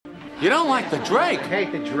You don't like the Drake? I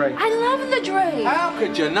hate the Drake. I love the Drake. How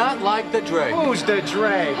could you not like the Drake? Who's the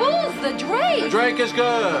Drake? Who's the Drake? The Drake is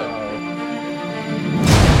good.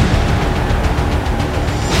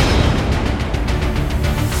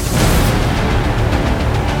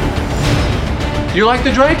 You like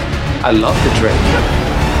the Drake? I love the Drake.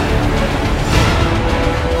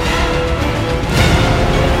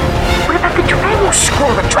 What about the Drake? Oh,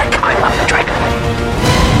 screw the Drake. I love the Drake.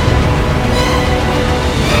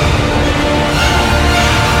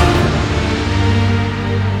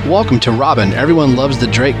 Welcome to Robin, Everyone Loves the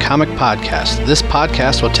Drake comic podcast. This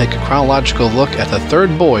podcast will take a chronological look at the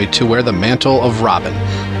third boy to wear the mantle of Robin,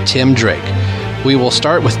 Tim Drake. We will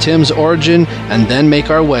start with Tim's origin and then make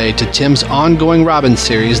our way to Tim's ongoing Robin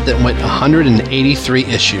series that went 183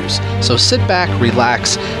 issues. So sit back,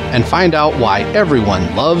 relax, and find out why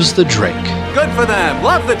everyone loves the Drake. Good for them.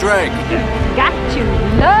 Love the Drake. Got to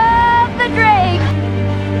love the Drake.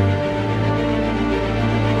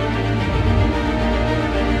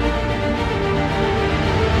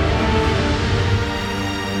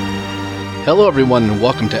 Hello, everyone, and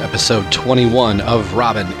welcome to episode 21 of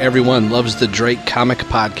Robin, Everyone Loves the Drake comic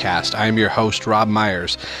podcast. I am your host, Rob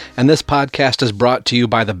Myers, and this podcast is brought to you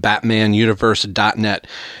by the BatmanUniverse.net,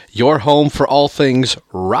 your home for all things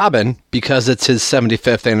Robin, because it's his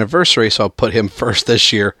 75th anniversary, so I'll put him first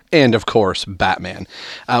this year, and of course, Batman.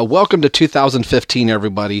 Welcome to 2015,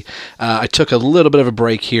 everybody. I took a little bit of a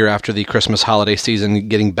break here after the Christmas holiday season,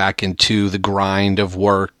 getting back into the grind of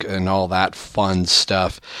work and all that fun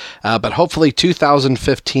stuff, but hopefully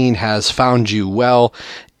 2015 has found you well.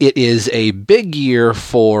 It is a big year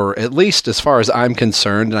for, at least as far as I'm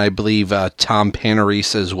concerned, and I believe Tom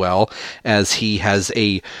Panarese as well, as he has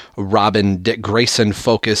a Robin Dick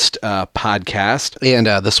Grayson-focused podcast, and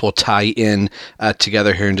this will tie in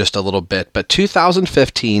together here in just a little bit. But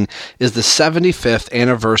 2015 is the 75th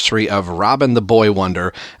anniversary of Robin the Boy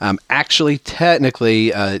Wonder. Actually,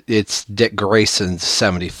 technically, it's Dick Grayson's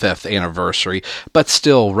 75th anniversary, but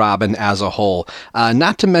still Robin as a whole.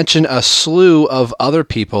 Not to mention a slew of other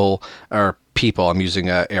people, I'm using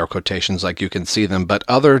air quotations like you can see them, but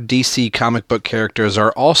other DC comic book characters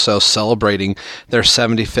are also celebrating their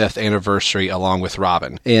 75th anniversary along with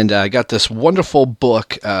Robin. And I got this wonderful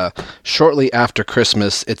book shortly after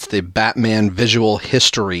Christmas. It's the Batman Visual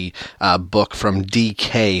History book from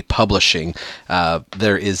DK Publishing.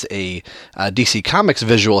 There is a DC Comics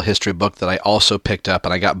Visual History book that I also picked up,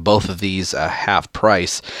 and I got both of these half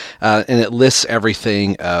price. And it lists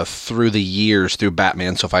everything through the years through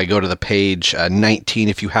Batman. So if I go to the page 19,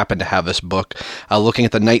 if you happen to have this book, looking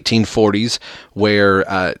at the 1940s,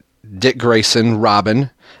 where Dick Grayson, Robin,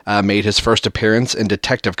 made his first appearance in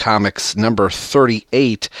Detective Comics number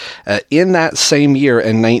 38. In that same year,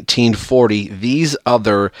 in 1940, these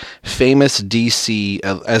other famous DC,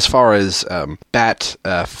 as far as Bat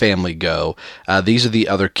family go, these are the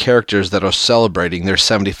other characters that are celebrating their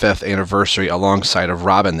 75th anniversary alongside of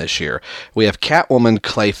Robin this year. We have Catwoman,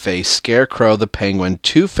 Clayface, Scarecrow the Penguin,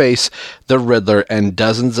 Two-Face, the Riddler, and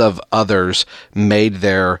dozens of others made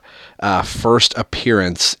their first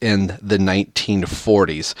appearance in the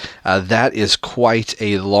 1940s. That is quite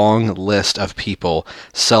a long list of people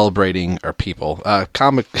celebrating,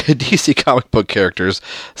 DC comic book characters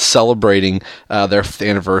celebrating their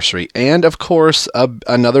anniversary. And of course,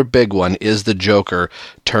 another big one is the Joker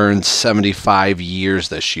turns 75 years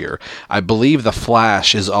this year. I believe the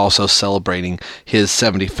Flash is also celebrating his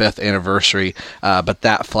 75th anniversary, but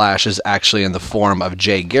that Flash is actually in the form of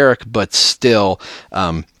Jay Garrick, but still,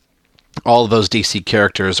 all of those DC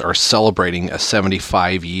characters are celebrating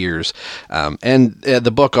 75 years. And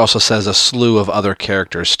the book also says a slew of other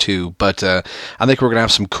characters too, but I think we're going to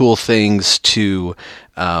have some cool things to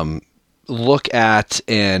look at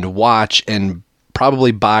and watch and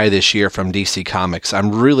probably buy this year from DC Comics.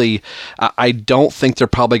 I don't think they're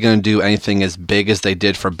probably going to do anything as big as they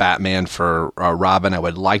did for Batman for Robin. I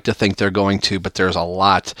would like to think they're going to, but there's a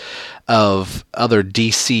lot of other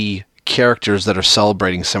DC characters that are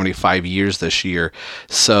celebrating 75 years this year.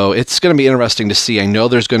 So it's going to be interesting to see. I know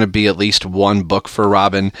there's going to be at least one book for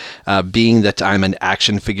Robin, being that I'm an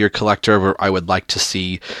action figure collector, where I would like to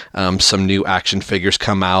see some new action figures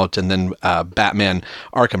come out. And then Batman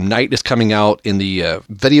Arkham Knight is coming out in the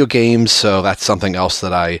video games, so that's something else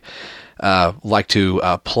that I like to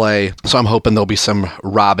play. So I'm hoping there'll be some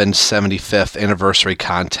Robin 75th anniversary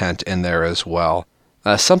content in there as well.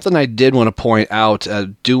 Something I did want to point out,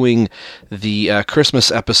 doing the Christmas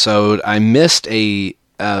episode, I missed a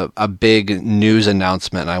big news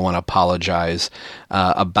announcement, and I want to apologize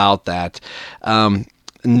about that.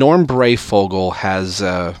 Norm Breyfogle has,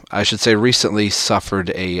 I should say, recently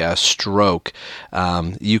suffered a stroke.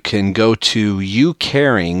 You can go to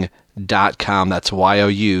youcaring.com. That's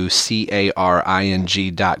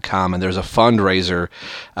youcaring.com, and there's a fundraiser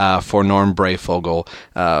for Norm Breyfogle,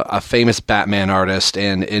 a famous Batman artist,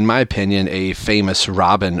 and in my opinion, a famous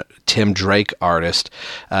Robin Tim Drake artist.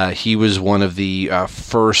 He was one of the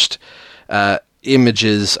first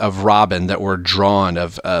images of Robin that were drawn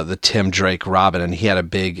of the Tim Drake Robin, and he had a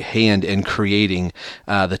big hand in creating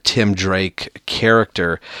the Tim Drake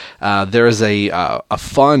character. There is a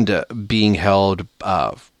fund being held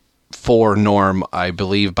for Norm, I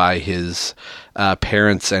believe, by his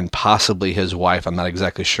parents and possibly his wife. I'm not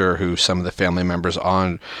exactly sure who some of the family members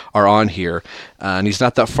are on here. And he's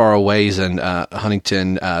not that far away. He's in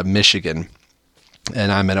Huntington, Michigan.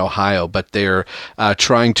 And I'm in Ohio, but they're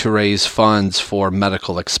trying to raise funds for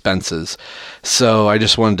medical expenses. So I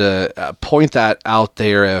just wanted to point that out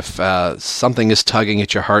there. If something is tugging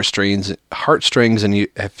at your heartstrings, and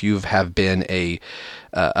if you have been a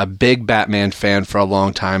big Batman fan for a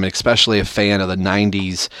long time, and especially a fan of the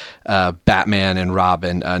 90s Batman and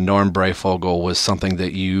Robin, Norm Breyfogle was something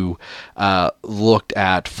that you looked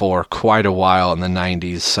at for quite a while in the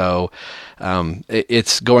 90s. So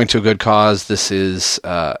it's going to a good cause. This is,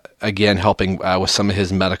 again, helping with some of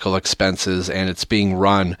his medical expenses, and it's being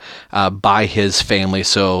run by his family.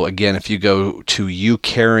 So, again, if you go to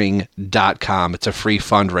youcaring.com, it's a free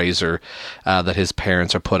fundraiser that his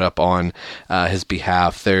parents are put up on his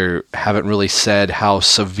behalf. They haven't really said how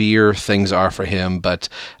severe things are for him, but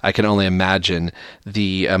I can only imagine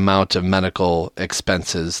the amount of medical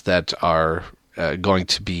expenses that are going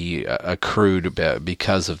to be accrued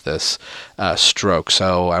because of this stroke.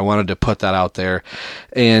 So I wanted to put that out there,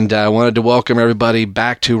 and I wanted to welcome everybody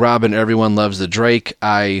back to Robin Everyone Loves the Drake.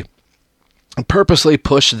 I purposely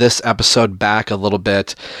push this episode back a little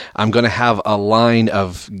bit. I'm going to have a line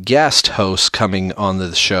of guest hosts coming on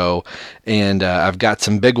the show, and I've got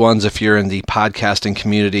some big ones if you're in the podcasting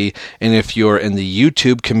community, and if you're in the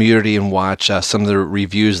YouTube community and watch some of the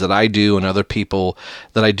reviews that I do and other people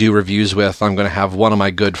that I do reviews with. I'm going to have one of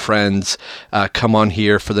my good friends come on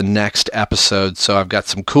here for the next episode. So I've got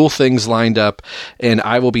some cool things lined up, and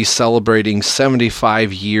I will be celebrating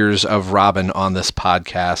 75 years of Robin on this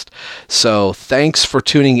podcast. So thanks for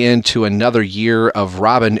tuning in to another year of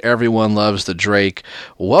Robin Everyone Loves the Drake.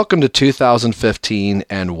 Welcome to 2015,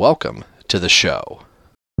 and welcome to the show.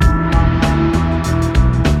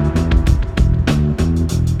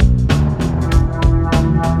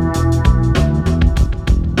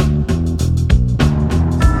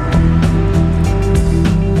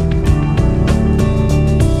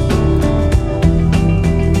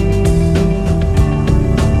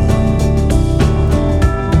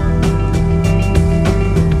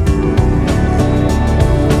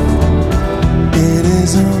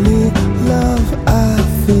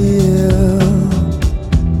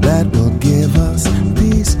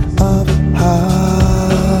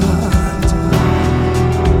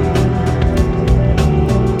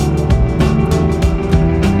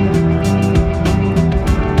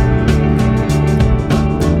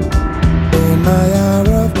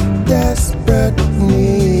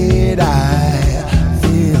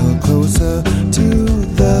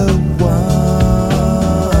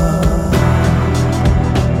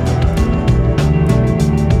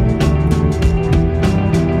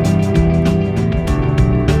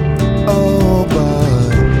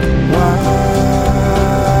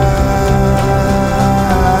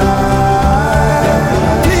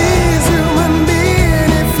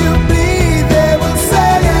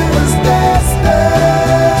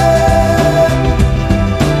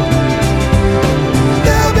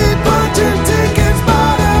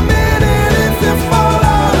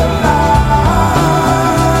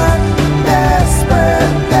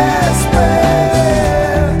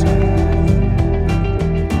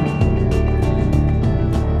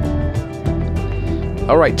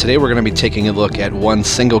 Today we're going to be taking a look at one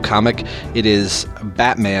single comic. It is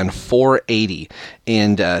Batman 480,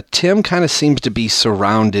 and Tim kind of seems to be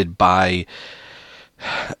surrounded by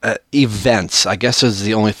events, I guess is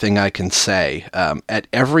the only thing I can say. At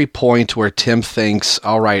every point where Tim thinks,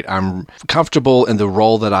 all right, I'm comfortable in the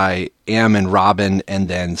role that I am in Robin, and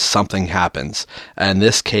then something happens. In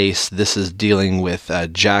this case, this is dealing with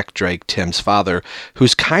Jack Drake, Tim's father,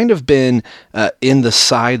 who's kind of been in the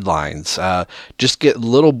sidelines. Just get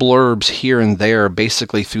little blurbs here and there,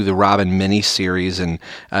 basically through the Robin miniseries and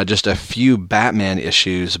just a few Batman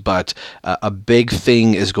issues, but a big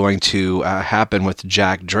thing is going to happen with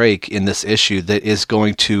Jack Drake in this issue that is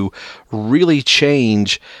going to really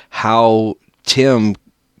change how Tim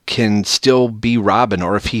can still be Robin,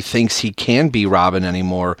 or if he thinks he can be Robin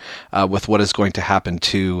anymore with what is going to happen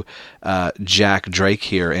to Jack Drake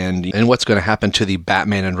here and what's going to happen to the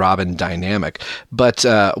Batman and Robin dynamic. But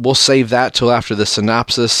we'll save that till after the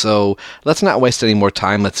synopsis, so let's not waste any more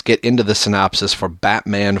time. Let's get into the synopsis for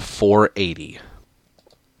Batman 480.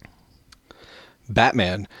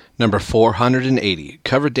 Batman, number 480,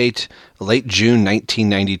 cover date late June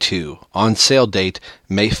 1992, on sale date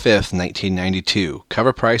May 5th, 1992,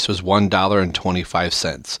 cover price was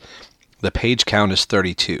 $1.25. The page count is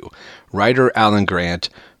 32. Writer Alan Grant,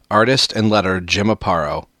 artist and letter Jim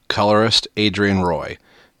Aparo, colorist Adrian Roy.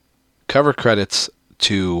 Cover credits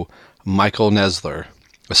to Michael Nesler,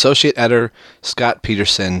 associate editor Scott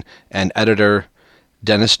Peterson, and editor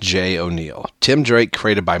Dennis J. O'Neill. Tim Drake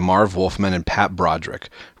created by Marv Wolfman and Pat Broderick.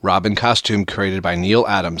 Robin costume created by Neil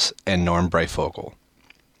Adams and Norm Breyfogle.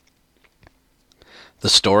 The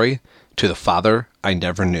story, To the Father I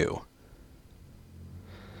Never Knew.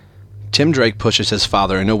 Tim Drake pushes his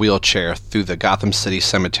father in a wheelchair through the Gotham City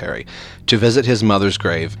cemetery to visit his mother's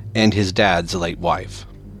grave and his dad's late wife.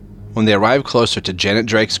 When they arrive closer to Janet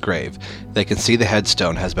Drake's grave, they can see the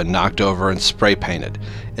headstone has been knocked over and spray painted.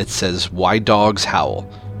 It says, "Why dogs howl."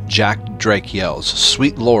 Jack Drake yells,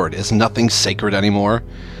 "Sweet Lord, is nothing sacred anymore?"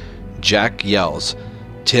 Jack yells,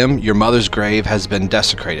 "Tim, your mother's grave has been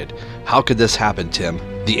desecrated. How could this happen, Tim?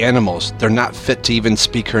 The animals, they're not fit to even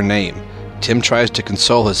speak her name." Tim tries to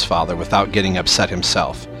console his father without getting upset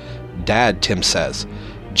himself. "Dad," Tim says.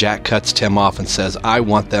 Jack cuts Tim off and says, "I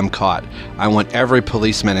want them caught. I want every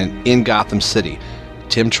policeman in Gotham City."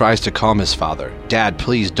 Tim tries to calm his father. "Dad,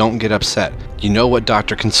 please don't get upset. You know what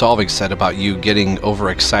Dr. Consolving said about you getting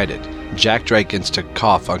overexcited." Jack Drake begins to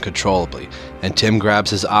cough uncontrollably, and Tim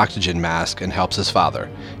grabs his oxygen mask and helps his father.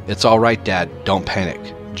 "It's all right, Dad. Don't panic.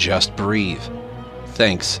 Just breathe."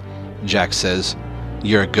 "Thanks," Jack says.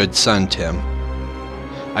 "You're a good son, Tim."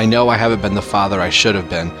 "I know I haven't been the father I should have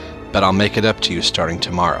been, but I'll make it up to you starting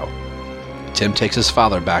tomorrow." Tim takes his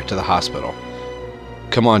father back to the hospital.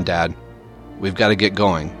 "Come on, Dad. We've got to get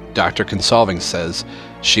going. Dr. Consolving says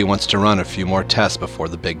she wants to run a few more tests before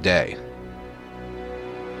the big day."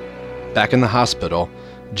 Back in the hospital,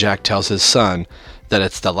 Jack tells his son that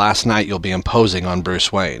it's the last night you'll be imposing on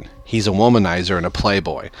Bruce Wayne. He's a womanizer and a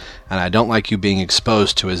playboy, and I don't like you being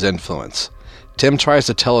exposed to his influence. Tim tries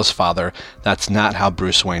to tell his father that's not how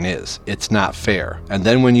Bruce Wayne is. It's not fair. And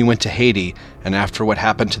then when you went to Haiti, and after what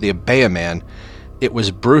happened to the Abaya man, it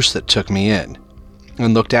was Bruce that took me in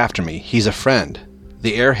and looked after me. He's a friend.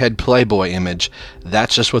 The airhead playboy image,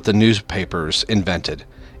 that's just what the newspapers invented.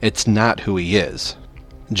 It's not who he is.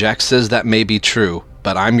 Jack says that may be true,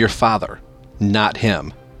 but I'm your father, not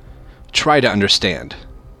him. Try to understand.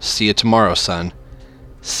 "See you tomorrow, son."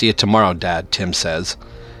 "See you tomorrow, Dad," Tim says.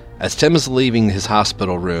 As Tim is leaving his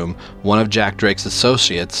hospital room, one of Jack Drake's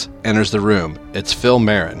associates enters the room. It's Phil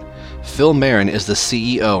Marin. Phil Marin is the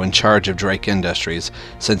CEO in charge of Drake Industries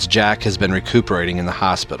since Jack has been recuperating in the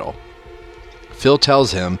hospital. Phil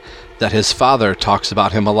tells him that his father talks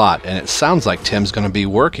about him a lot, and it sounds like Tim's going to be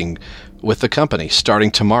working with the company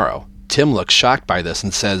starting tomorrow. Tim looks shocked by this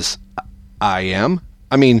and says, "I am?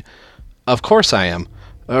 I mean, of course I am.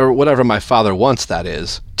 Or whatever my father wants, that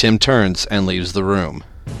is." Tim turns and leaves the room.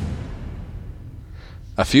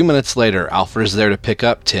 A few minutes later, Alfred is there to pick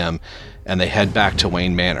up Tim, and they head back to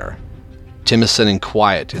Wayne Manor. Tim is sitting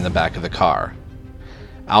quiet in the back of the car.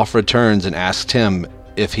 Alfred turns and asks Tim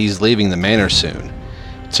if he's leaving the manor soon.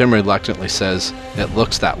 Tim reluctantly says, "It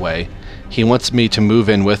looks that way. He wants me to move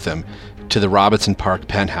in with him to the Robinson Park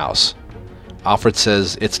penthouse." Alfred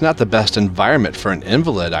says, "It's not the best environment for an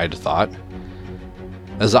invalid, I'd thought."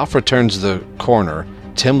 As Alfred turns the corner,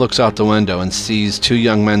 Tim looks out the window and sees two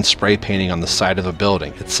young men spray painting on the side of a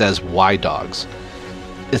building. It says, "Why Dogs."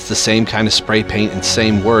 It's the same kind of spray paint and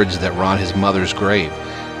same words that were on his mother's grave.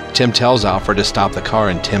 Tim tells Alfred to stop the car,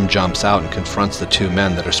 and Tim jumps out and confronts the two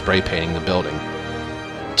men that are spray painting the building.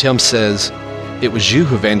 Tim says, "It was you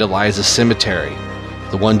who vandalized the cemetery."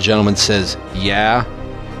 The one gentleman says, "Yeah,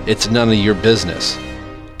 it's none of your business."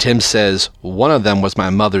 Tim says, "One of them was my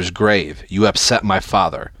mother's grave. You upset my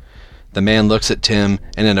father." The man looks at Tim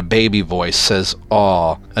and in a baby voice says,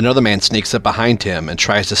 "Aw." Another man sneaks up behind Tim and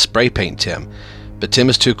tries to spray paint Tim, but Tim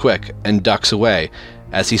is too quick and ducks away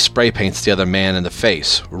as he spray paints the other man in the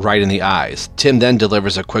face, right in the eyes. Tim then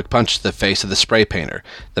delivers a quick punch to the face of the spray painter.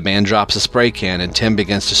 The man drops a spray can, and Tim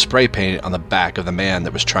begins to spray paint it on the back of the man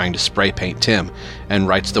that was trying to spray paint Tim, and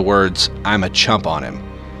writes the words, "I'm a chump," on him.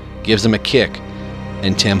 Gives him a kick,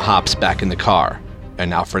 and Tim hops back in the car,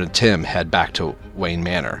 and Alfred and Tim head back to Wayne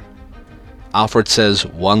Manor. Alfred says,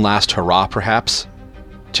 "One last hurrah, perhaps?"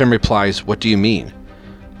 Tim replies, "What do you mean?"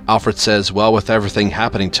 Alfred says, well, with everything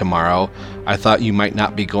happening tomorrow, I thought you might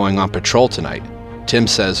not be going on patrol tonight. Tim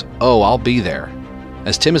says, oh, I'll be there.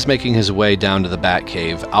 As Tim is making his way down to the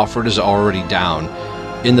Batcave, Alfred is already down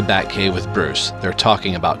in the Batcave with Bruce. They're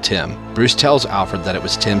talking about Tim. Bruce tells Alfred that it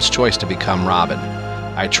was Tim's choice to become Robin.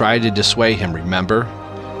 I tried to dissuade him, remember?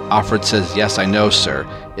 Alfred says, yes, I know, sir.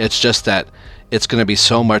 It's just that it's going to be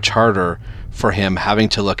so much harder for him having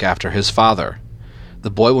to look after his father. The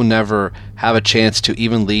boy will never have a chance to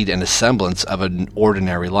even lead in a semblance of an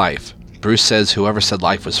ordinary life. Bruce says, whoever said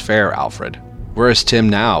life was fair, Alfred. Where is Tim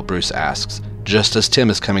now? Bruce asks, just as Tim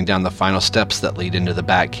is coming down the final steps that lead into the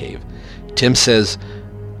Batcave. Tim says,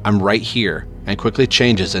 I'm right here, and quickly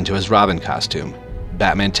changes into his Robin costume.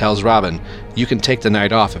 Batman tells Robin, you can take the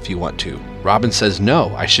night off if you want to. Robin says,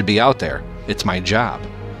 no, I should be out there. It's my job.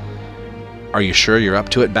 Are you sure you're up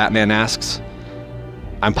to it? Batman asks.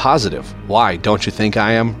 I'm positive. Why, don't you think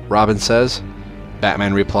I am? Robin says.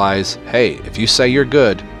 Batman replies, hey, if you say you're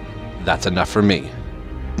good, that's enough for me.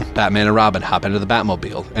 Batman and Robin hop into the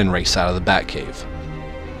Batmobile and race out of the Batcave.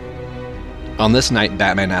 On this night,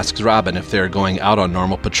 Batman asks Robin if they're going out on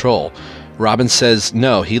normal patrol. Robin says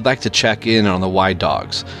no, he'd like to check in on the Y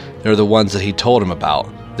Dogs. They're the ones that he told him about.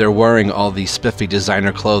 They're wearing all these spiffy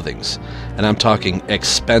designer clothings, and I'm talking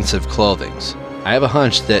expensive clothings. I have a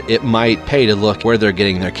hunch that it might pay to look where they're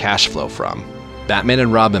getting their cash flow from. Batman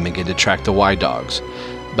and Robin begin to track the Y Dogs.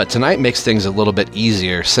 But tonight makes things a little bit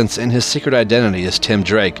easier, since in his secret identity as Tim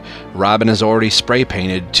Drake, Robin has already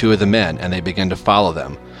spray-painted two of the men, and they begin to follow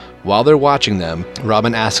them. While they're watching them,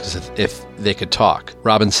 Robin asks if they could talk.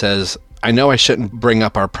 Robin says, I know I shouldn't bring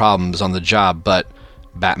up our problems on the job, but...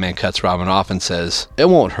 Batman cuts Robin off and says, it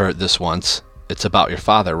won't hurt this once. It's about your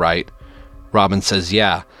father, right? Robin says,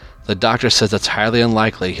 yeah. The doctor says it's highly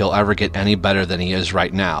unlikely he'll ever get any better than he is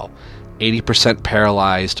right now. 80%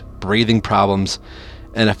 paralyzed, breathing problems,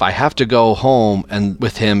 and if I have to go home and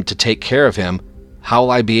with him to take care of him, how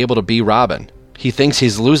will I be able to be Robin? He thinks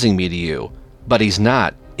he's losing me to you, but he's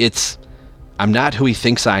not. I'm not who he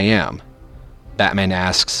thinks I am. Batman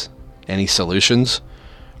asks, any solutions?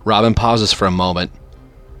 Robin pauses for a moment.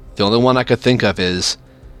 The only one I could think of is,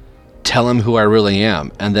 tell him who I really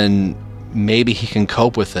am, and then maybe he can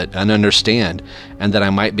cope with it and understand, and that I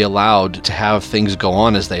might be allowed to have things go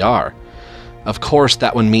on as they are. Of course,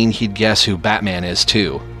 that would mean he'd guess who Batman is,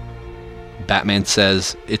 too. Batman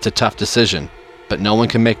says, it's a tough decision, but no one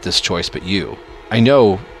can make this choice but you. I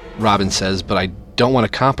know, Robin says, but I don't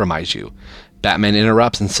want to compromise you. Batman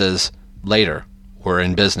interrupts and says, later, we're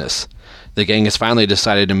in business. The gang has finally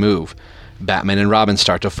decided to move. Batman and Robin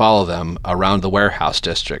start to follow them around the warehouse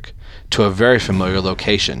district to a very familiar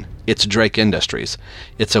location. It's Drake Industries.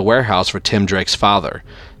 It's a warehouse for Tim Drake's father.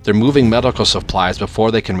 They're moving medical supplies before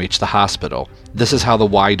they can reach the hospital. This is how the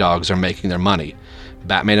Y Dogs are making their money.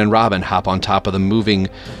 Batman and Robin hop on top of the moving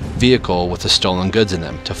vehicle with the stolen goods in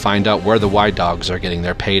them to find out where the Y Dogs are getting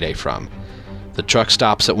their payday from. The truck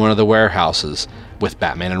stops at one of the warehouses with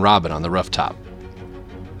Batman and Robin on the rooftop.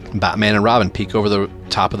 Batman and Robin peek over the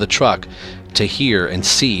top of the truck to hear and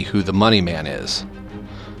see who the money man is.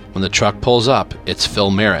 When the truck pulls up, it's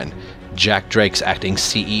Phil Marin, Jack Drake's acting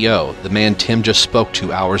CEO, the man Tim just spoke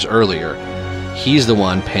to hours earlier. He's the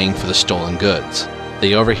one paying for the stolen goods.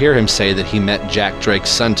 They overhear him say that he met Jack Drake's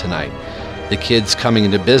son tonight. The kid's coming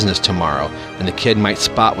into business tomorrow, and the kid might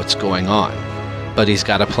spot what's going on. But he's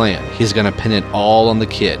got a plan. He's going to pin it all on the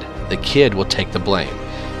kid. The kid will take the blame.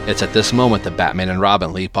 It's at this moment that Batman and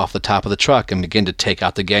Robin leap off the top of the truck and begin to take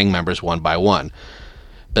out the gang members one by one.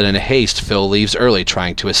 But in a haste, Phil leaves early,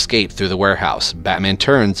 trying to escape through the warehouse. Batman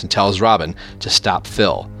turns and tells Robin to stop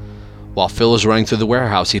Phil. While Phil is running through the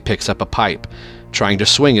warehouse, he picks up a pipe, trying to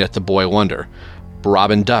swing it at the boy Wonder.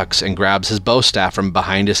 Robin ducks and grabs his bow staff from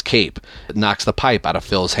behind his cape. It knocks the pipe out of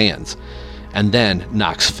Phil's hands, and then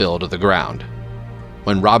knocks Phil to the ground.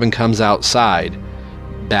 When Robin comes outside,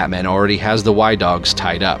 Batman already has the Y Dogs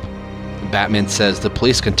tied up. Batman says the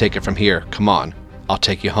police can take it from here. Come on, I'll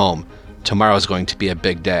take you home. Tomorrow's going to be a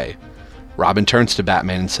big day. Robin turns to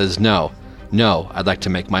Batman and says, No, I'd like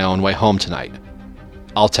to make my own way home tonight.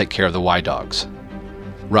 I'll take care of the Y Dogs.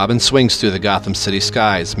 Robin swings through the Gotham City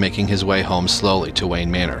skies, making his way home slowly to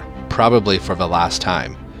Wayne Manor, probably for the last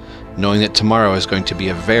time, knowing that tomorrow is going to be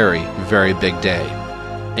a very, very big day,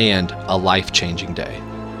 and a life-changing day.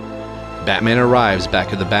 Batman arrives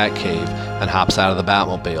back at the Batcave and hops out of the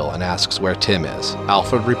Batmobile and asks where Tim is.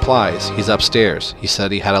 Alfred replies he's upstairs. He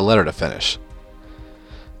said he had a letter to finish.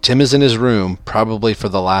 Tim is in his room, probably for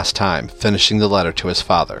the last time, finishing the letter to his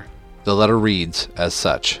father. The letter reads as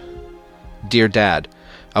such. Dear Dad,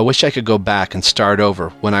 I wish I could go back and start over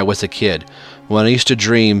when I was a kid, When I used to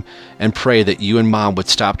dream and pray that you and Mom would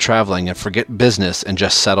stop traveling and forget business and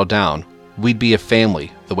just settle down. We'd be a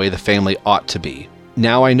family, the way the family ought to be.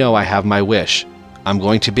 Now I know I have my wish. I'm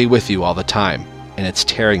going to be with you all the time, and it's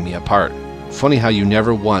tearing me apart. Funny how you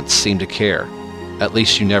never once seemed to care. At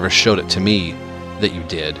least you never showed it to me that you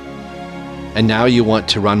did. And now you want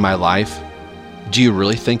to run my life? Do you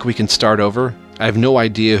really think we can start over? I have no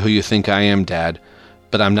idea who you think I am, Dad,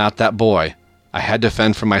 but I'm not that boy. I had to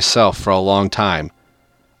fend for myself for a long time.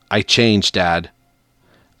 I changed, Dad.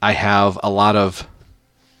 I have a lot of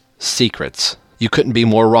secrets. You couldn't be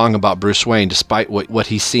more wrong about Bruce Wayne, despite what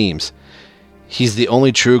he seems. He's the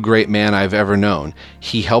only true great man I've ever known.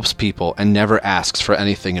 He helps people and never asks for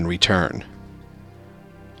anything in return.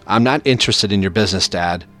 I'm not interested in your business,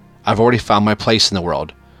 Dad. I've already found my place in the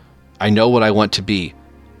world. I know what I want to be.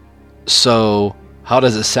 So, how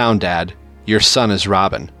does it sound, Dad? Your son is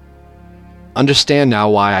Robin. Understand now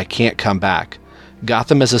why I can't come back.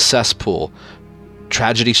 Gotham is a cesspool.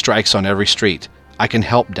 Tragedy strikes on every street. I can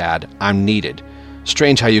help, Dad. I'm needed.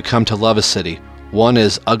 Strange how you come to love a city, one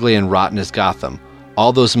as ugly and rotten as Gotham.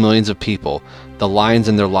 All those millions of people, the lines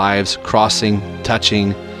in their lives crossing,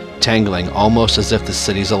 touching, tangling, almost as if the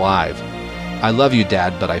city's alive. I love you,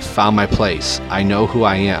 Dad, but I found my place. I know who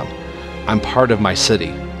I am. I'm part of my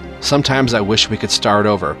city. Sometimes I wish we could start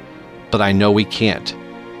over, but I know we can't.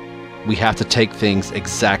 We have to take things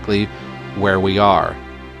exactly where we are.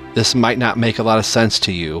 This might not make a lot of sense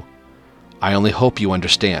to you. I only hope you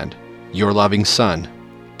understand. Your loving son,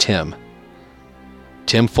 Tim.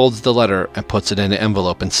 Tim folds the letter and puts it in an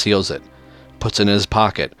envelope and seals it, puts it in his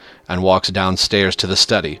pocket, and walks downstairs to the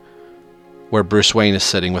study, where Bruce Wayne is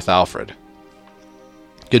sitting with Alfred.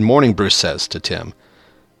 Good morning, Bruce says to Tim.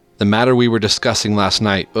 The matter we were discussing last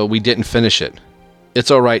night, but we didn't finish it. It's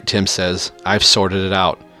all right, Tim says. I've sorted it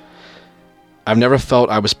out. I've never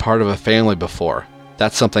felt I was part of a family before.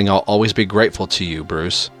 That's something I'll always be grateful to you,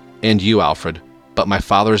 Bruce. And you, Alfred. But my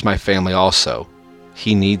father is my family also.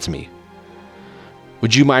 He needs me.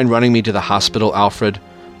 Would you mind running me to the hospital, Alfred?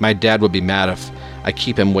 My dad would be mad if I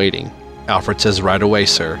keep him waiting. Alfred says, right away,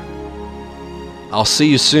 sir. I'll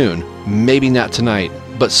see you soon. Maybe not tonight,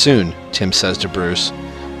 but soon, Tim says to Bruce.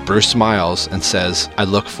 Bruce smiles and says, I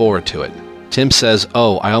look forward to it. Tim says,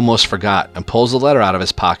 oh, I almost forgot, and pulls the letter out of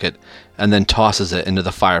his pocket and then tosses it into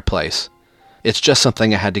the fireplace. It's just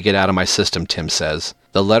something I had to get out of my system, Tim says.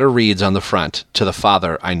 The letter reads on the front, to the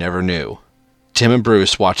father I never knew. Tim and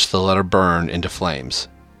Bruce watch the letter burn into flames.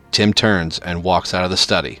 Tim turns and walks out of the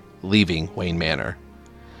study, leaving Wayne Manor.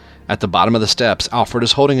 At the bottom of the steps, Alfred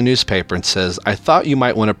is holding a newspaper and says, I thought you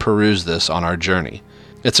might want to peruse this on our journey.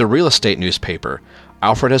 It's a real estate newspaper.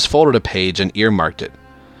 Alfred has folded a page and earmarked it.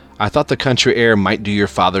 I thought the country air might do your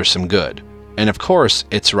father some good. And of course,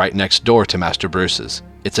 it's right next door to Master Bruce's.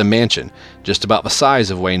 It's a mansion, just about the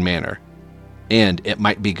size of Wayne Manor. And it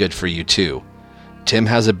might be good for you too. Tim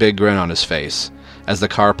has a big grin on his face as the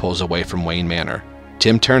car pulls away from Wayne Manor.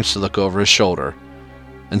 Tim turns to look over his shoulder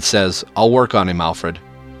and says, I'll work on him, Alfred.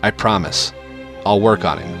 I promise. I'll work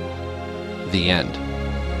on him. The end.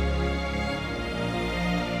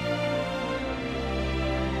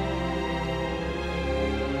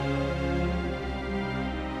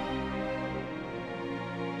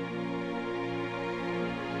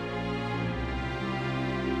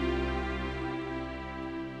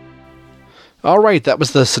 All right, that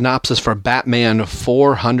was the synopsis for Batman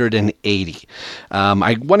 480.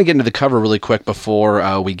 I want to get into the cover really quick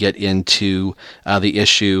before we get into the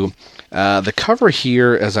issue. The cover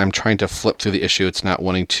here, as I'm trying to flip through the issue, it's not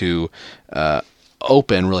wanting to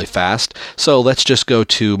open really fast. So let's just go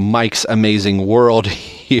to Mike's Amazing World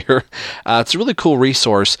here. It's a really cool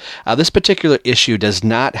resource. This particular issue does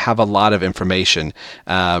not have a lot of information.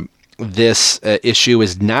 This issue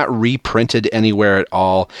is not reprinted anywhere at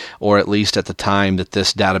all, or at least at the time that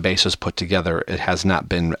this database was put together, it has not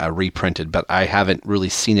been reprinted, but I haven't really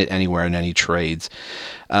seen it anywhere in any trades.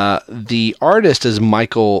 The artist is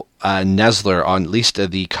Michael Nesler, on at least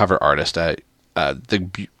the cover artist.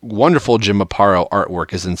 The wonderful Jim Aparo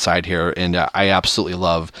artwork is inside here, and I absolutely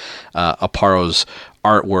love Aparo's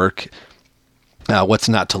artwork. What's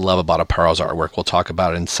not to love about Aparo's artwork? We'll talk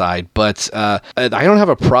about it inside. But I don't have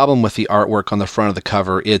a problem with the artwork on the front of the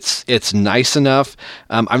cover. It's nice enough.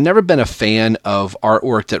 I've never been a fan of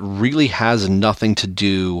artwork that really has nothing to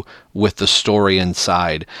do with the story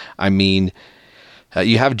inside. I mean,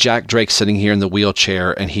 you have Jack Drake sitting here in the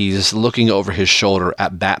wheelchair, and he's looking over his shoulder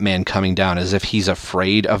at Batman coming down as if he's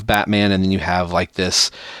afraid of Batman. And then you have like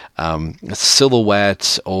this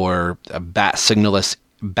silhouette or a bat signalist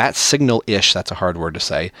bat signal-ish, that's a hard word to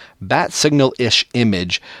say, bat signal-ish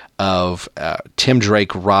image of Tim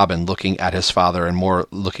Drake Robin looking at his father and more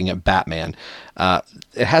looking at Batman.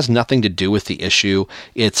 It has nothing to do with the issue.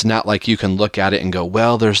 It's not like you can look at it and go,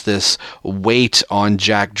 well, there's this weight on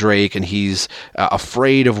Jack Drake and he's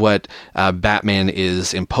afraid of what Batman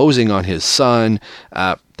is imposing on his son.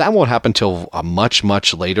 That won't happen till much,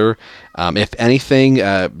 much later. If anything,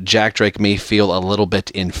 Jack Drake may feel a little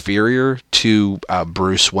bit inferior to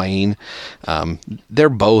Bruce Wayne. They're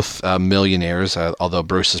both millionaires, although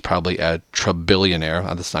Bruce is probably a trillionaire.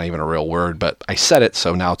 That's not even a real word, but I said it,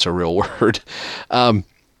 so now it's a real word.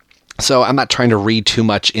 So I'm not trying to read too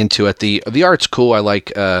much into it. The art's cool. I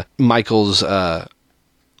like Michael's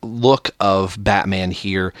look of Batman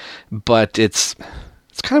here, but it's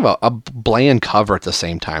kind of a bland cover at the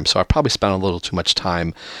same time, so I probably spent a little too much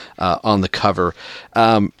time on the cover.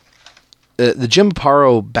 The Jim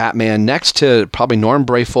Aparo Batman, next to probably Norm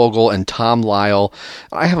Breyfogle and Tom Lyle.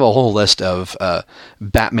 I have a whole list of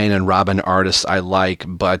Batman and Robin artists I like,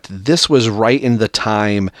 but this was right in the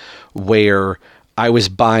time where I was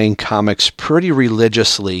buying comics pretty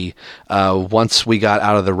religiously once we got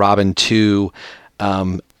out of the Robin 2,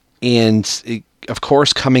 of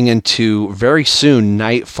course, coming into very soon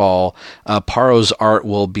Nightfall, Paro's art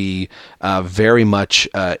will be very much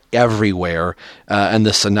everywhere in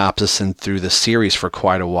the synopsis and through the series for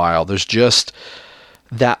quite a while. There's just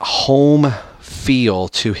that home feel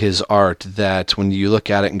to his art that when you look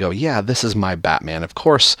at it and go, yeah, this is my Batman. Of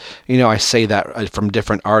course, I say that from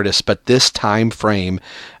different artists, but this time frame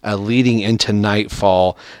leading into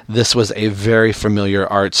Nightfall, this was a very familiar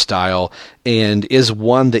art style and is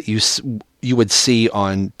one that you would see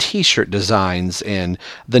on t-shirt designs, and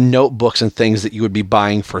the notebooks and things that you would be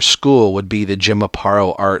buying for school would be the Jim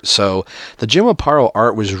Aparo art. So the Jim Aparo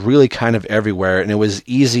art was really kind of everywhere, and it was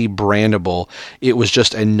easy brandable. It was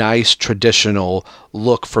just a nice traditional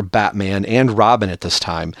look for Batman and Robin at this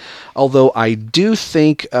time. Although I do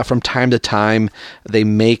think from time to time they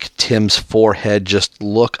make Tim's forehead just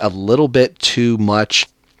look a little bit too much,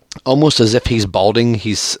 almost as if he's balding.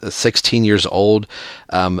 He's 16 years old.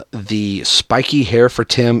 The spiky hair for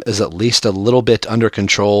Tim is at least a little bit under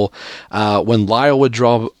control. When Lyle would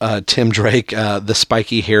draw Tim Drake, the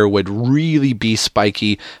spiky hair would really be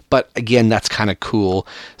spiky, but again, that's kind of cool.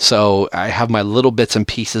 So I have my little bits and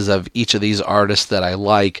pieces of each of these artists that I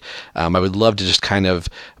like. I would love to just kind of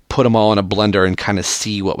put them all in a blender and kind of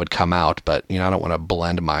see what would come out, but I don't want to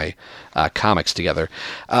blend my comics together.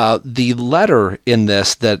 The letter in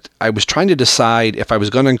this that I was trying to decide if I was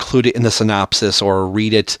going to include it in the synopsis or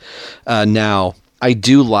read it now, I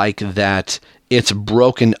do like that it's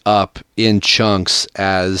broken up in chunks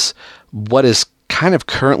as what is kind of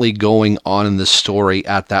currently going on in the story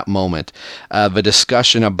at that moment. The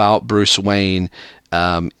discussion about Bruce Wayne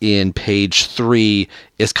in page 3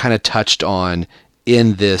 is kind of touched on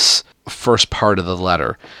in this first part of the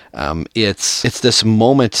letter. It's this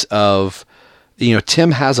moment of,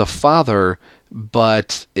 Tim has a father,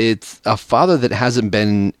 but it's a father that hasn't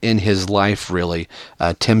been in his life really.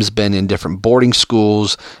 Tim's been in different boarding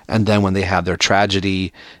schools, and then when they have their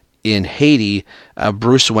tragedy in Haiti,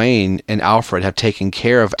 Bruce Wayne and Alfred have taken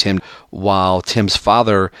care of Tim while Tim's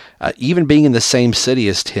father, even being in the same city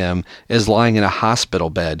as Tim, is lying in a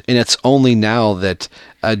hospital bed. And it's only now that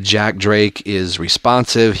Jack Drake is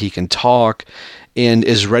responsive, he can talk, and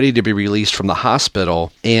is ready to be released from the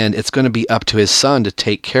hospital, and it's going to be up to his son to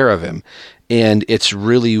take care of him. And it's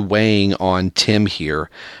really weighing on Tim here.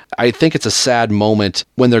 I think it's a sad moment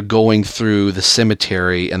when they're going through the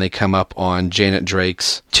cemetery and they come up on Janet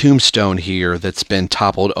Drake's tombstone here that's been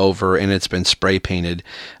toppled over and it's been spray painted.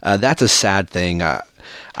 That's a sad thing.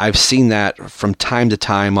 I've seen that from time to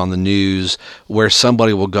time on the news where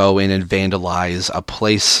somebody will go in and vandalize a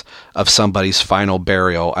place of somebody's final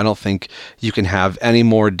burial. I don't think you can have any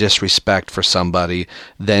more disrespect for somebody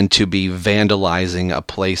than to be vandalizing a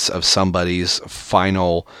place of somebody's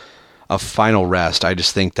final rest. I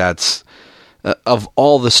just think that's, of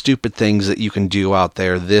all the stupid things that you can do out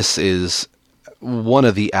there, this is one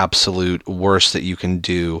of the absolute worst that you can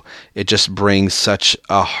do. It just brings such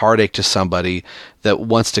a heartache to somebody that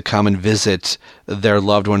wants to come and visit their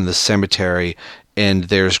loved one in the cemetery, and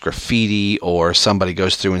there's graffiti or somebody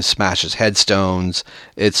goes through and smashes headstones.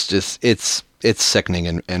 It's just, it's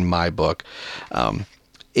sickening in my book.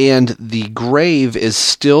 And the grave is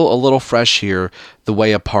still a little fresh here, the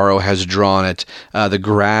way Aparo has drawn it. The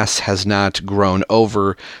grass has not grown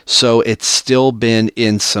over, so it's still been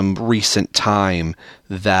in some recent time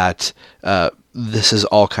that this has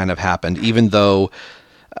all kind of happened, even though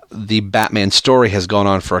the Batman story has gone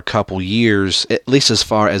on for a couple years, at least as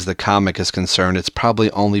far as the comic is concerned. It's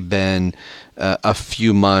probably only been a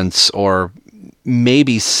few months or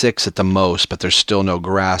maybe 6 at the most, but there's still no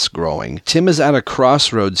grass growing. Tim is at a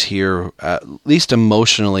crossroads here, at least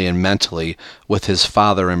emotionally and mentally, with his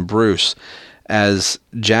father and Bruce, as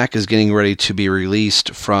Jack is getting ready to be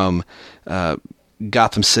released from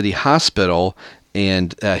Gotham City Hospital,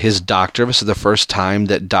 and his doctor, this is the first time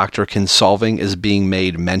that Dr. Kinsolving is being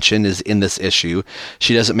made mention, is in this issue.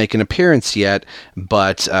 She doesn't make an appearance yet,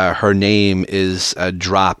 but her name is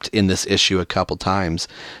dropped in this issue a couple times,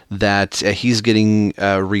 that he's getting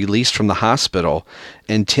released from the hospital,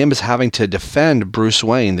 and Tim is having to defend Bruce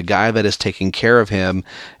Wayne, the guy that is taking care of him,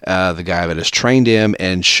 the guy that has trained him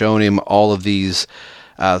and shown him all of these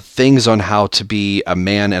things on how to be a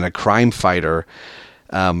man and a crime fighter.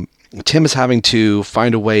 Tim is having to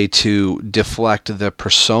find a way to deflect the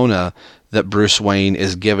persona that Bruce Wayne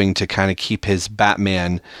is giving to kind of keep his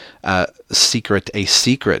Batman secret a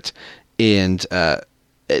secret. And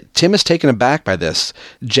Tim is taken aback by this.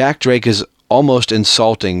 Jack Drake is almost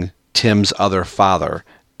insulting Tim's other father,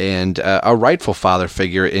 and a rightful father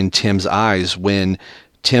figure in Tim's eyes, when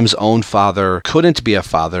Tim's own father couldn't be a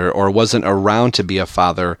father or wasn't around to be a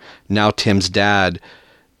father. Now Tim's dad,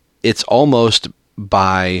 it's almost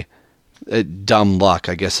by dumb luck,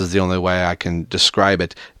 I guess is the only way I can describe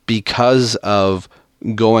it, because of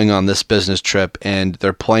going on this business trip and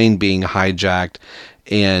their plane being hijacked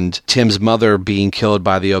and Tim's mother being killed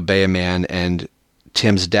by the Obeah Man and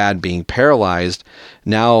Tim's dad being paralyzed.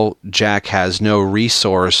 Now Jack has no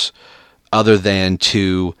resource other than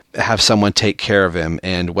to have someone take care of him.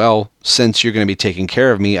 And, well, since you're going to be taking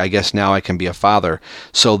care of me, I guess now I can be a father.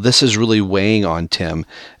 So this is really weighing on Tim.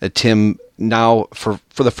 Tim now, for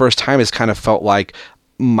the first time, has kind of felt like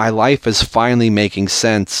my life is finally making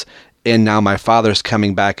sense, and now my father's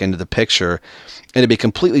coming back into the picture. And it'd be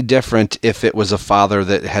completely different if it was a father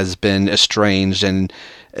that has been estranged and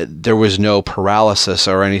there was no paralysis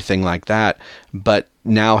or anything like that. But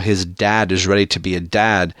now his dad is ready to be a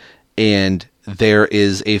dad, and there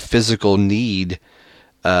is a physical need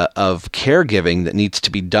of caregiving that needs to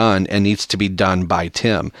be done, and needs to be done by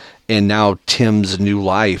Tim. And now Tim's new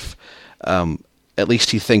life, at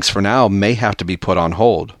least he thinks for now, may have to be put on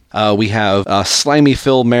hold. We have slimy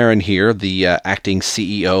Phil Marin here, the acting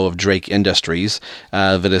CEO of Drake Industries,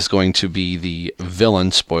 that is going to be the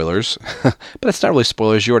villain, spoilers, but it's not really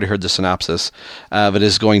spoilers, you already heard the synopsis, that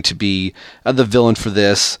is going to be the villain for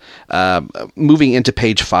this. Moving into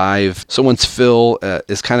page 5, so once Phil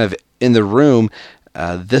is kind of in the room,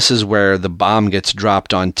 this is where the bomb gets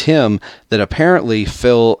dropped on Tim, that apparently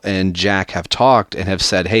Phil and Jack have talked and have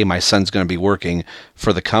said, hey, my son's going to be working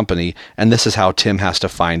for the company, and this is how Tim has to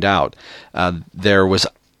find out. There was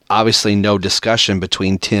obviously no discussion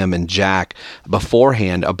between Tim and Jack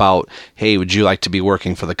beforehand about, hey, would you like to be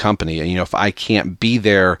working for the company? And, if I can't be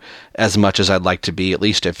there as much as I'd like to be, at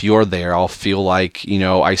least if you're there, I'll feel like,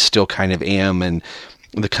 I still kind of am, and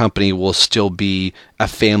the company will still be a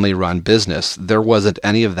family-run business. There wasn't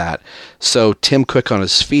any of that. So Tim, quick on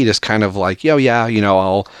his feet, is kind of like,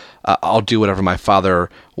 I'll do whatever my father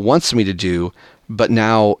wants me to do, but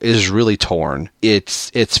now is really torn.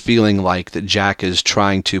 It's feeling like that Jack is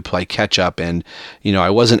trying to play catch-up, and, I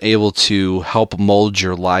wasn't able to help mold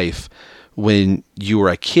your life when you were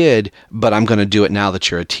a kid, but I'm going to do it now that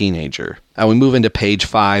you're a teenager. We move into page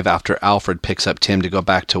 5 after Alfred picks up Tim to go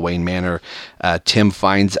back to Wayne Manor. Tim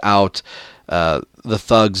finds out the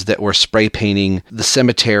thugs that were spray painting the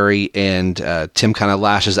cemetery, and Tim kind of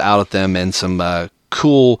lashes out at them, and some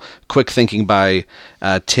cool, quick thinking by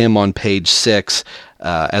Tim on page 6.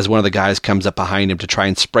 As one of the guys comes up behind him to try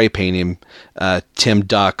and spray paint him, Tim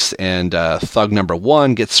ducks, and thug number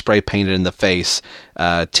 1 gets spray painted in the face.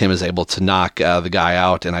 Tim is able to knock the guy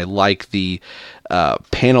out, and I like the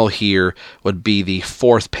panel here would be the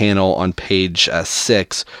 4th panel on page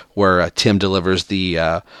 6, where Tim delivers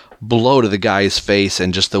the blow to the guy's face,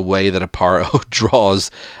 and just the way that Aparo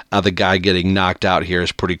draws the guy getting knocked out here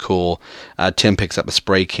is pretty cool. Tim picks up a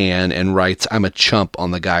spray can and writes, "I'm a chump"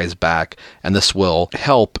 on the guy's back, and this will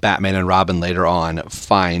help Batman and Robin later on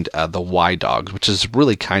find the Y-Dogs, which is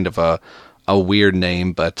really kind of a weird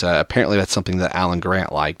name, but apparently that's something that Alan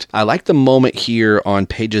Grant liked. I like the moment here on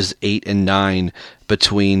pages 8 and 9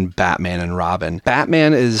 between Batman and Robin.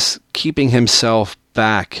 Batman is keeping himself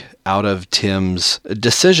back out of Tim's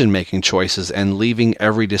decision-making choices and leaving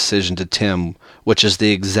every decision to Tim, which is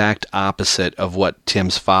the exact opposite of what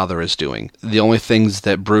Tim's father is doing. The only things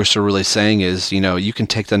that Bruce are really saying is, you can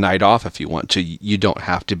take the night off if you want to. You don't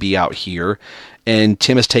have to be out here. And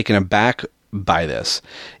Tim is taken aback by this.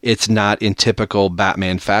 It's not in typical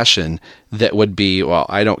Batman fashion that would be, well,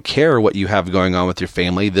 I don't care what you have going on with your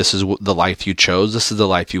family. This is the life you chose. This is the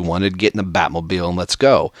life you wanted. Get in the Batmobile and let's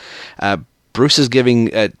go. Bruce is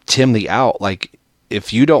giving Tim the out. Like,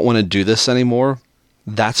 if you don't want to do this anymore,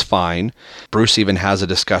 that's fine. Bruce even has a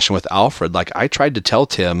discussion with Alfred. Like, I tried to tell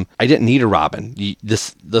Tim, I didn't need a Robin.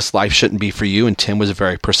 This life shouldn't be for you. And Tim was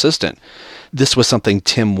very persistent. This was something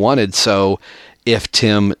Tim wanted. So if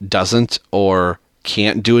Tim doesn't or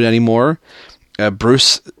can't do it anymore,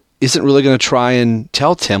 Bruce isn't really going to try and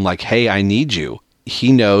tell Tim, like, hey, I need you.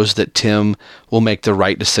 He knows that Tim will make the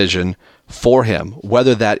right decision for him,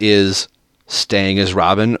 whether that is staying as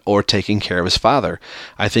Robin or taking care of his father.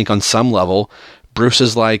 I think on some level, Bruce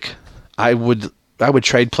is like, I would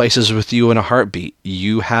trade places with you in a heartbeat.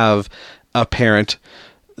 You have a parent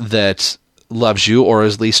that loves you, or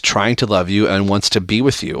is at least trying to love you and wants to be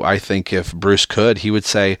with you. I think if Bruce could, he would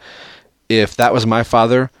say, if that was my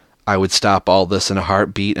father, I would stop all this in a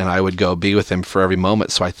heartbeat and I would go be with him for every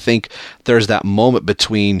moment. So I think there's that moment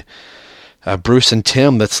between Bruce and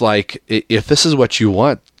Tim that's like, if this is what you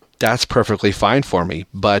want, that's perfectly fine for me.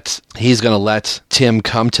 But he's going to let Tim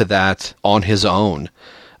come to that on his own.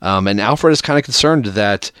 And Alfred is kind of concerned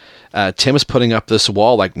that Tim is putting up this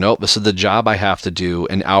wall, like, nope, this is the job I have to do.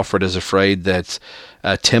 And Alfred is afraid that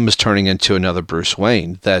Tim is turning into another Bruce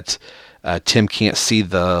Wayne, that Tim can't see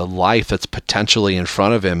the life that's potentially in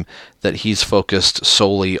front of him, that he's focused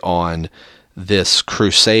solely on this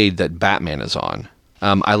crusade that Batman is on.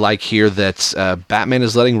 I like here that Batman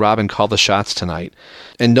is letting Robin call the shots tonight.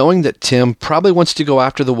 And knowing that Tim probably wants to go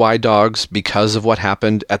after the Y Dogs because of what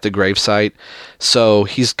happened at the gravesite, so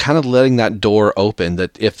he's kind of letting that door open,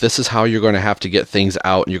 that if this is how you're going to have to get things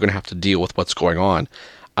out and you're going to have to deal with what's going on,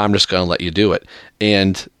 I'm just going to let you do it.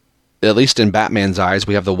 And at least in Batman's eyes,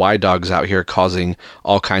 we have the Y Dogs out here causing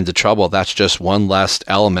all kinds of trouble. That's just one less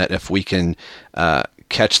element. If we can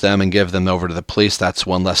catch them and give them over to the police, that's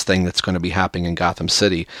one less thing that's going to be happening in Gotham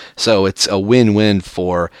City. So it's a win-win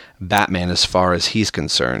for Batman as far as he's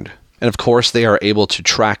concerned. And of course, they are able to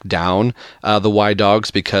track down the Y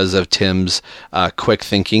Dogs because of Tim's quick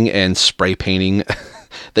thinking and spray painting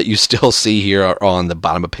that you still see here on the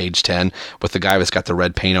bottom of page 10 with the guy that's got the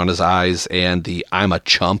red paint on his eyes and the I'm a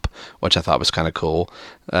chump, which I thought was kind of cool.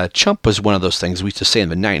 Chump was one of those things we used to say in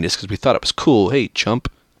the 90s because we thought it was cool. Hey,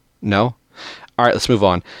 chump. No? All right, let's move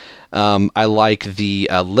on. I like the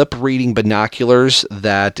lip-reading binoculars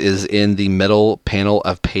that is in the middle panel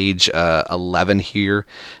of page 11 here,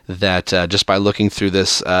 that just by looking through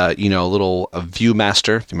this, little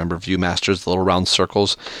Viewmaster, if you remember Viewmasters, the little round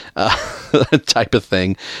circles type of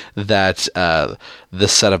thing, that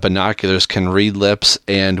this set of binoculars can read lips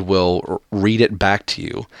and will read it back to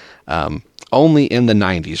you. Only in the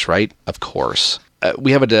 90s, right? Of course.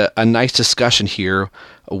 We have a nice discussion here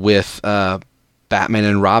with Batman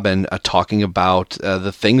and Robin talking about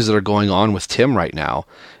the things that are going on with Tim right now.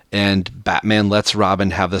 And Batman lets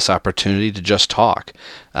Robin have this opportunity to just talk.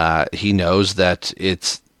 He knows that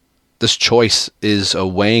this choice is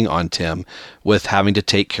weighing on Tim with having to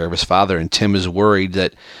take care of his father. And Tim is worried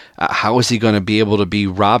that how is he going to be able to be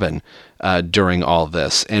Robin during all of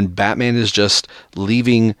this? And Batman is just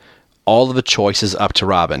leaving all of the choices up to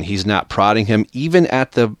Robin. He's not prodding him, even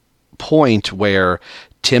at the point where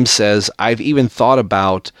Tim says, I've even thought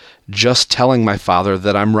about just telling my father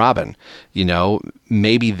that I'm Robin. You know,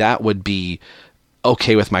 maybe that would be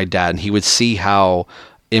okay with my dad, and he would see how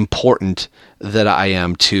important that I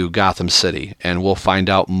am to Gotham City. And we'll find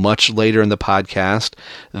out much later in the podcast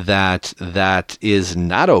that is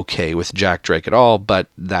not okay with Jack Drake at all, but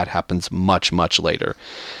that happens much, much later.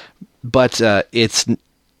 But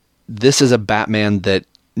this is a Batman that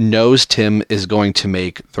knows Tim is going to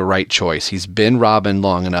make the right choice. He's been Robin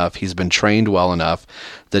long enough, he's been trained well enough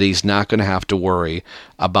that he's not going to have to worry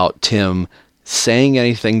about Tim saying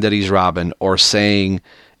anything that he's Robin or saying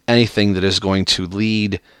anything that is going to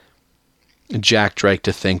lead Jack Drake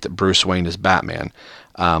to think that Bruce Wayne is Batman.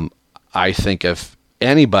 I think if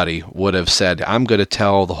anybody would have said, I'm going to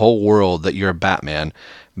tell the whole world that you're Batman,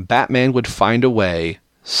 Batman would find a way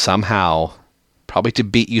somehow, probably to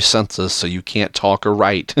beat you senseless so you can't talk or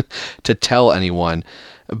write, to tell anyone.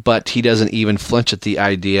 But he doesn't even flinch at the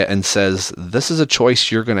idea and says, this is a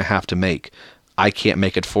choice you're going to have to make. I can't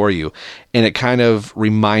make it for you. And it kind of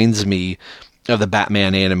reminds me of the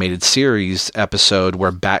Batman animated series episode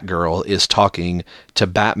where Batgirl is talking to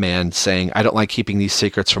Batman saying, I don't like keeping these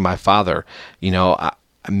secrets from my father. You know,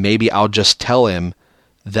 maybe I'll just tell him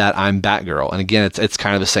that I'm Batgirl. And again, it's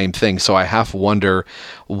kind of the same thing. So I half wonder,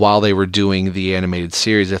 while they were doing the animated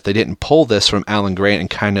series, if they didn't pull this from Alan Grant and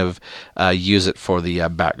kind of use it for the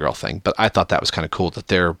Batgirl thing. But I thought that was kind of cool that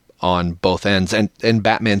they're on both ends. And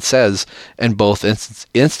Batman says in both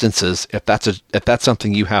instances, if that's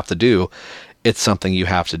something you have to do, it's something you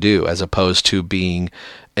have to do, as opposed to being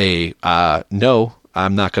no,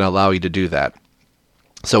 I'm not going to allow you to do that.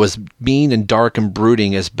 So as mean and dark and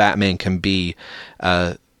brooding as Batman can be,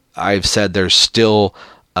 I've said there's still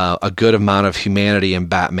a good amount of humanity in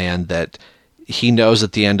Batman, that he knows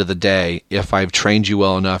at the end of the day, if I've trained you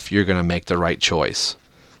well enough, you're going to make the right choice.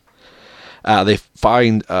 They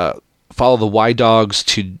follow the Y Dogs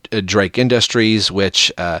to Drake Industries,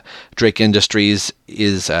 which Drake Industries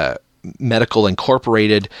is Medical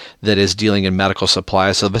Incorporated, that is dealing in medical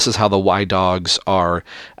supplies. So this is how the Y Dogs are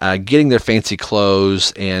getting their fancy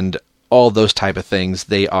clothes and all those type of things.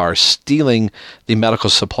 They are stealing the medical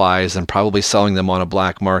supplies and probably selling them on a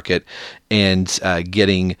black market and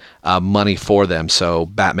getting money for them. So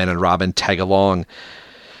Batman and Robin tag along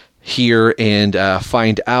here and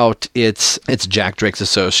find out it's Jack Drake's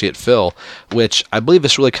associate Phil, which I believe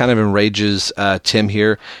this really kind of enrages Tim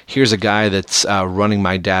here. Here's a guy that's running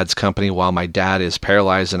my dad's company while my dad is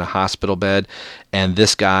paralyzed in a hospital bed, and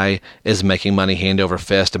this guy is making money hand over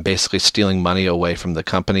fist and basically stealing money away from the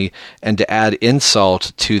company. And to add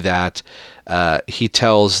insult to that, he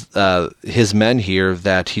tells his men here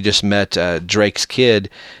that he just met Drake's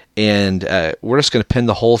kid, and we're just going to pin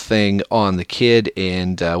the whole thing on the kid,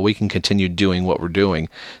 and we can continue doing what we're doing.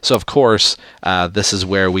 So, of course, this is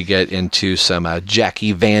where we get into some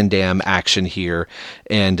Jackie Van Dam action here,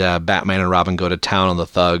 and Batman and Robin go to town on the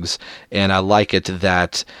thugs. And I like it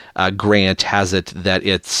that Grant has it that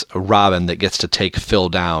it's Robin that gets to take Phil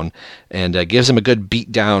down, and gives him a good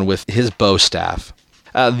beat down with his bow staff.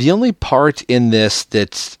 The only part in this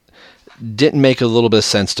that didn't make a little bit of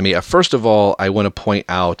sense to me. First of all, I want to point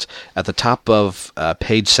out at the top of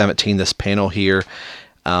page 17, this panel here,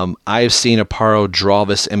 I've seen Aparo draw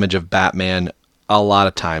this image of Batman a lot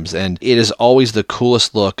of times, and it is always the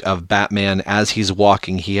coolest look of Batman as he's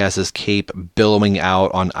walking. He has his cape billowing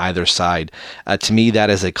out on either side. To me,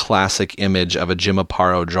 that is a classic image of a Jim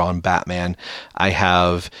Aparo drawn Batman. I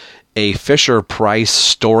have a Fisher-Price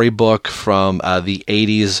storybook from the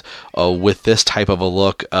 80s with this type of a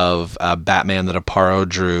look of Batman that Aparo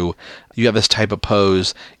drew. You have this type of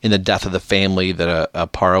pose in The Death of the Family that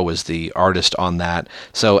Aparo was the artist on that.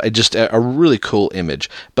 So just a really cool image.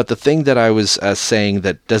 But the thing that I was saying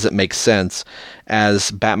that doesn't make sense, as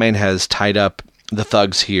Batman has tied up the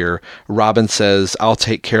thugs here, Robin says, "I'll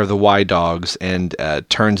take care of the Y Dogs," and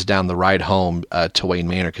turns down the ride home to Wayne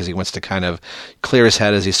Manor because he wants to kind of clear his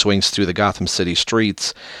head as he swings through the Gotham City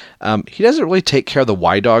streets. He doesn't really take care of the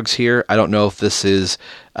Y Dogs here. I don't know if this is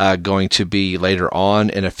going to be later on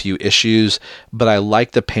in a few issues, but I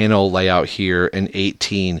like the panel layout here in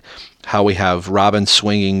 18, how we have Robin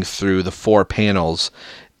swinging through the 4 panels,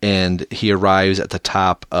 and he arrives at the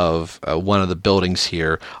top of one of the buildings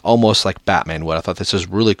here, almost like Batman would. I thought this was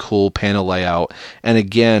really cool panel layout. And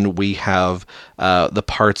again, we have the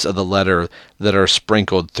parts of the letter that are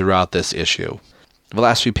sprinkled throughout this issue. The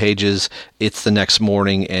last few pages, it's the next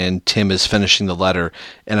morning, and Tim is finishing the letter.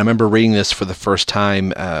 And I remember reading this for the first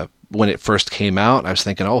time when it first came out. I was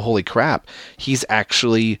thinking, oh, holy crap, he's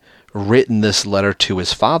actually written this letter to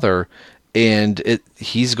his father, and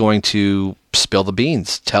he's going to spill the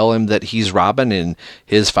beans, tell him that he's Robin, and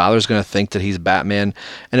his father's going to think that he's Batman.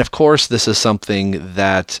 And of course, this is something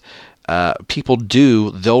that people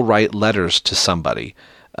do. They'll write letters to somebody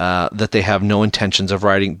that they have no intentions of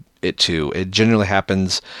writing it to. It generally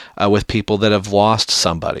happens with people that have lost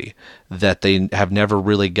somebody, that they have never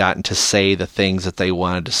really gotten to say the things that they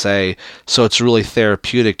wanted to say. So it's really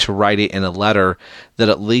therapeutic to write it in a letter that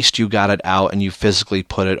at least you got it out and you physically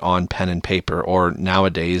put it on pen and paper, or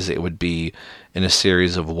nowadays it would be in a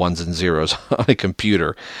series of ones and zeros on a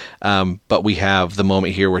computer. But we have the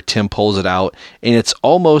moment here where Tim pulls it out, and it's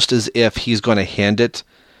almost as if he's going to hand it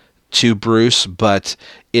to Bruce, but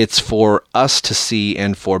it's for us to see,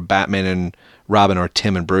 and for Batman and Robin, or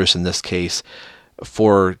Tim and Bruce in this case,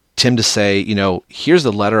 for Tim to say, here's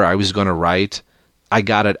the letter I was going to write. I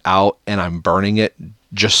got it out and I'm burning it,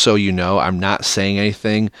 just so you know. I'm not saying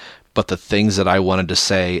anything, but the things that I wanted to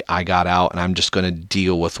say, I got out, and I'm just going to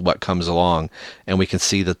deal with what comes along. And we can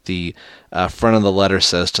see that the front of the letter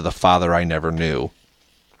says, "To the father I never knew."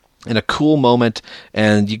 In a cool moment,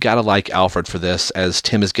 and you gotta like Alfred for this, as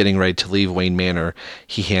Tim is getting ready to leave Wayne Manor,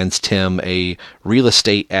 he hands Tim a real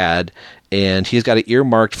estate ad, and he's got it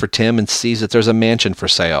earmarked for Tim and sees that there's a mansion for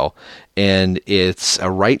sale, and it's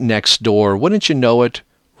right next door, wouldn't you know it,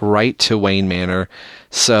 right to Wayne Manor.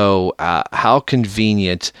 So how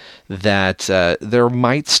convenient that there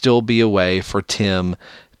might still be a way for Tim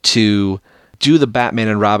to do the Batman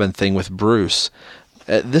and Robin thing with Bruce.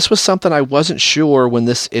 This was something I wasn't sure when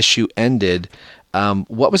this issue ended.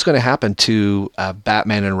 What was going to happen to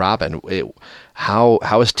Batman and Robin?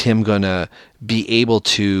 How is Tim going to be able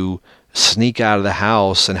to sneak out of the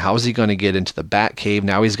house, and how is he going to get into the Batcave?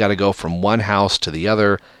 Now he's got to go from one house to the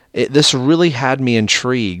other. This really had me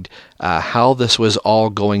intrigued how this was all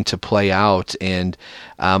going to play out, and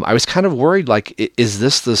I was kind of worried, like, is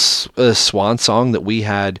this the swan song that we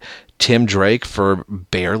had Tim Drake for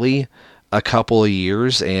barely a couple of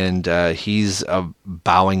years, and he's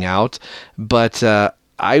bowing out? But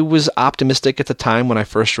I was optimistic at the time when I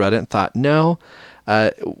first read it and thought, no,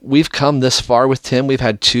 we've come this far with Tim. We've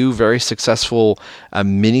had 2 very successful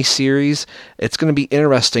miniseries. It's going to be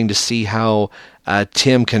interesting to see how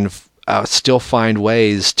Tim can still find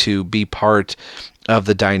ways to be part of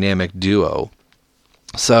the dynamic duo.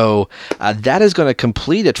 So that is going to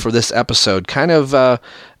complete it for this episode. Kind of a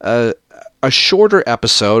shorter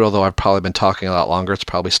episode, although I've probably been talking a lot longer. It's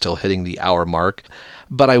probably still hitting the hour mark.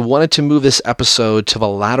 But I wanted to move this episode to the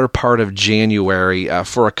latter part of January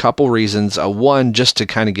for a couple reasons. One, just to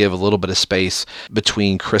kind of give a little bit of space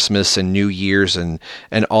between Christmas and New Year's and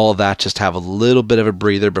all of that, just have a little bit of a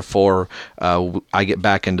breather before I get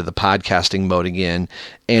back into the podcasting mode again.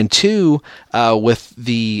 And 2, with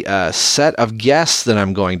the set of guests that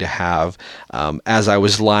I'm going to have, as I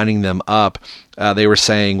was lining them up, they were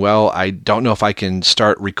saying, well, I don't know if I can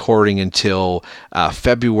start recording until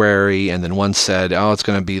February. And then one said, oh, it's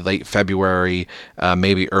going to be late February,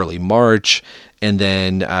 maybe early March. And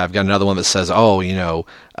then I've got another one that says,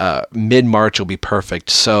 mid-March will be perfect.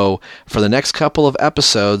 So for the next couple of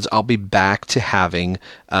episodes, I'll be back to having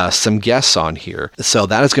some guests on here. So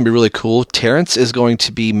that is going to be really cool. Terrence is going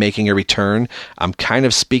to be making a return. I'm kind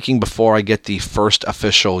of speaking before I get the first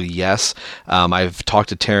official yes. I've talked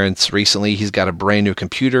to Terrence recently. He's got a brand new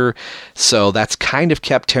computer. So that's kind of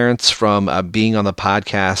kept Terrence from being on the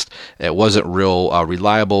podcast. It wasn't real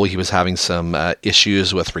reliable. He was having some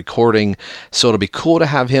issues with recording. So it'll be cool to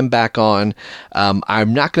have him back on.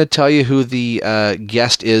 I'm not going to tell you who the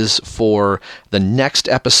guest is for the next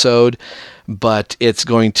episode, but it's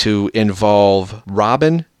going to involve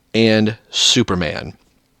Robin and Superman.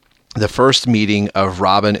 The first meeting of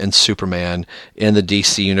Robin and Superman in the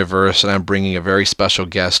DC universe, and I'm bringing a very special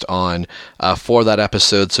guest on for that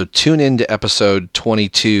episode. So tune in to episode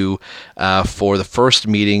 22 for the first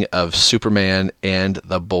meeting of Superman and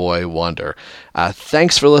the Boy Wonder.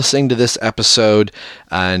 Thanks for listening to this episode,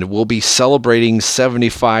 and we'll be celebrating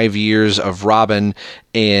 75 years of Robin,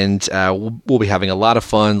 and we'll be having a lot of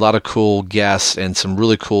fun, a lot of cool guests, and some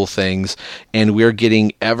really cool things, and we're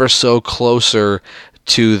getting ever so closer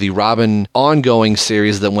to the Robin ongoing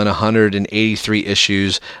series that went 183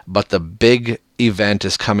 issues, but the big event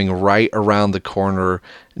is coming right around the corner,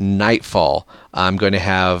 Nightfall. I'm going to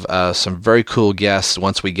have some very cool guests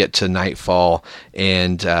once we get to Nightfall,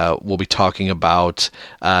 and we'll be talking about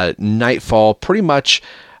Nightfall pretty much.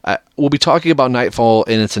 We'll be talking about Nightfall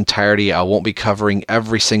in its entirety. I won't be covering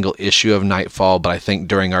every single issue of Nightfall, but I think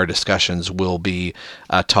during our discussions we'll be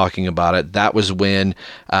talking about it. That was when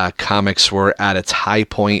comics were at its high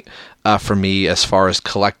point for me as far as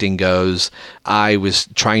collecting goes. I was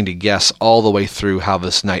trying to guess all the way through how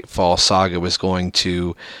this Nightfall saga was going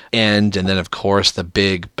to end, and then of course the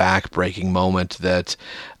big back-breaking moment that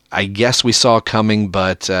I guess we saw coming,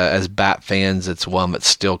 but as Bat fans, it's one that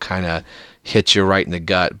still kind of hits you right in the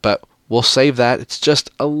gut. But we'll save that. It's just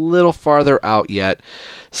a little farther out yet.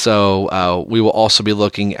 So we will also be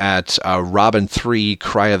looking at Robin 3,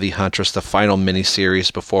 Cry of the Huntress, the final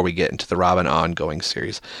miniseries before we get into the Robin ongoing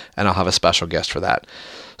series. And I'll have a special guest for that.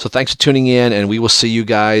 So thanks for tuning in, and we will see you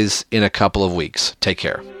guys in a couple of weeks. Take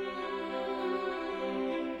care.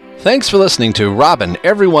 Thanks for listening to Robin,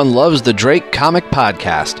 Everyone Loves the Drake Comic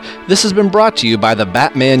Podcast. This has been brought to you by the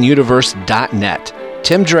BatmanUniverse.net.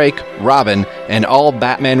 Tim Drake, Robin, and all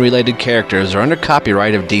Batman-related characters are under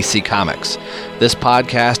copyright of DC Comics. This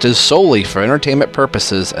podcast is solely for entertainment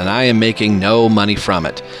purposes, and I am making no money from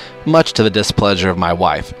it, much to the displeasure of my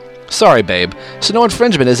wife. Sorry, babe. So no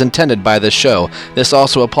infringement is intended by this show. This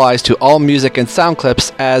also applies to all music and sound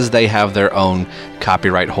clips, as they have their own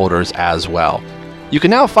copyright holders as well. You can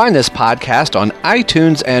now find this podcast on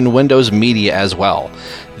iTunes and Windows Media as well.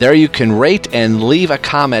 There you can rate and leave a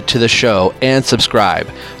comment to the show and subscribe.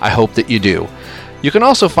 I hope that you do. You can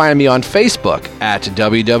also find me on Facebook at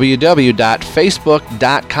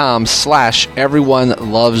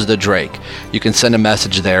www.facebook.com/everyonelovesthedrake. You can send a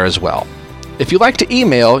message there as well. If you'd like to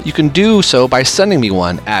email, you can do so by sending me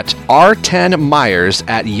one at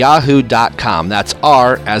r10myers@yahoo.com. That's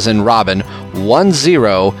R as in Robin, 10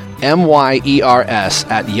 MYERS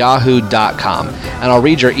 @yahoo.com. And I'll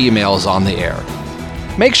read your emails on the air.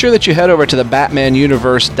 Make sure that you head over to the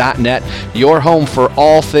BatmanUniverse.net, your home for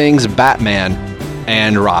all things Batman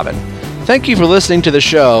and Robin. Thank you for listening to the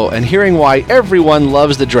show and hearing why everyone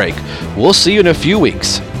loves the Drake. We'll see you in a few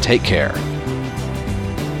weeks. Take care.